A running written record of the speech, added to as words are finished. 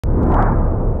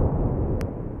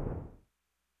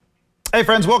Hey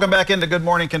friends, welcome back into Good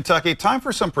Morning Kentucky. Time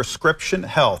for some prescription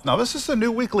health. Now this is a new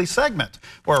weekly segment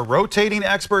where a rotating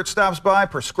expert stops by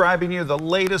prescribing you the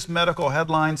latest medical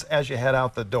headlines as you head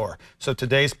out the door. So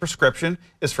today's prescription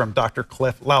is from Dr.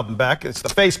 Cliff Lowdenback. It's the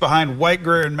face behind White,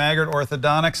 Greer & Maggard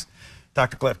Orthodontics.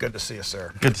 Dr. Cliff, good to see you,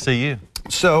 sir. Good to see you.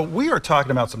 So we are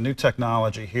talking about some new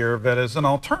technology here that is an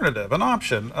alternative, an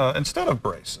option, instead of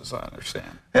braces, I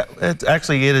understand. Yeah, it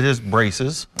is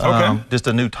braces. Okay. Just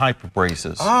a new type of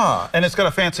braces. Ah, and it's got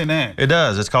a fancy name. It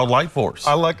does. It's called Light Force.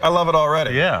 I love it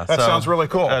already. Yeah. That sounds really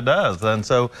cool. It does. And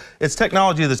so it's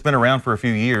technology that's been around for a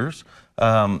few years.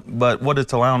 But what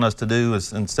it's allowing us to do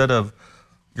is, instead of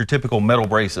your typical metal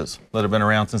braces that have been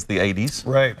around since the 80s.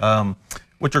 Right.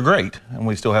 Which are great, and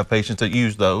we still have patients that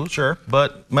use those. Sure.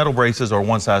 But metal braces are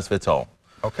one size fits all.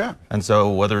 Okay. And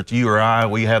so whether it's you or I,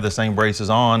 we have the same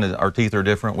braces on, our teeth are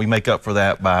different. We make up for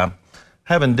that by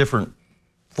having different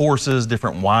forces,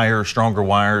 different wires, stronger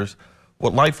wires.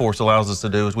 What Light Force allows us to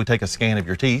do is we take a scan of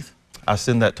your teeth, I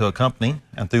send that to a company,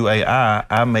 and through AI,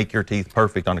 I make your teeth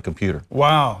perfect on a computer.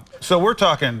 Wow. So we're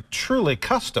talking truly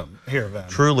custom here then.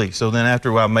 Truly. So then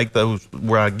after I make those,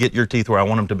 where I get your teeth where I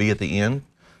want them to be at the end,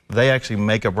 they actually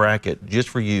make a bracket just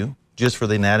for you, just for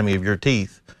the anatomy of your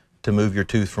teeth, to move your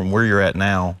tooth from where you're at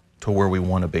now to where we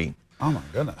want to be. Oh my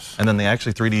goodness. And then they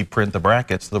actually 3D print the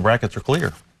brackets. The brackets are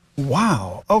clear.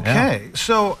 Wow. Okay. Yeah.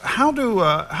 So how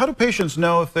do patients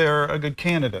know if they're a good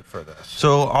candidate for this?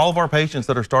 So all of our patients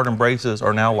that are starting braces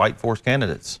are now Light Force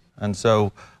candidates. And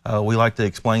so we like to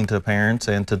explain to parents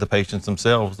and to the patients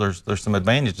themselves, there's some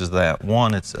advantages to that.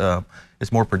 One, it's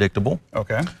more predictable.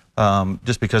 Okay.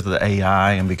 Just because of the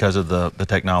AI and because of the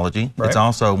technology. Right. It's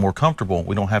also more comfortable.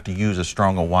 We don't have to use as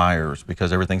strong of wires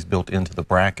because everything's built into the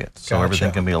brackets. So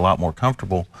everything can be a lot more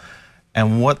comfortable.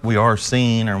 And what we are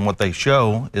seeing and what they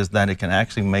show is that it can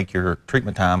actually make your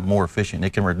treatment time more efficient.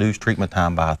 It can reduce treatment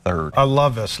time by 1/3. I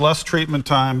love this. Less treatment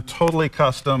time, totally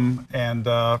custom, and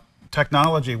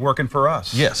technology working for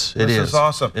us. Yes, it is. This is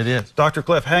awesome. It is. Dr.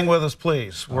 Cliff, hang with us,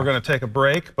 please. We're going to take a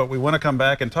break, but we want to come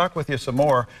back and talk with you some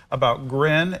more about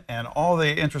Grin and all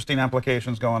the interesting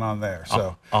applications going on there.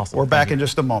 So awesome. We're back in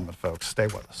just a moment, folks. Stay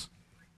with us.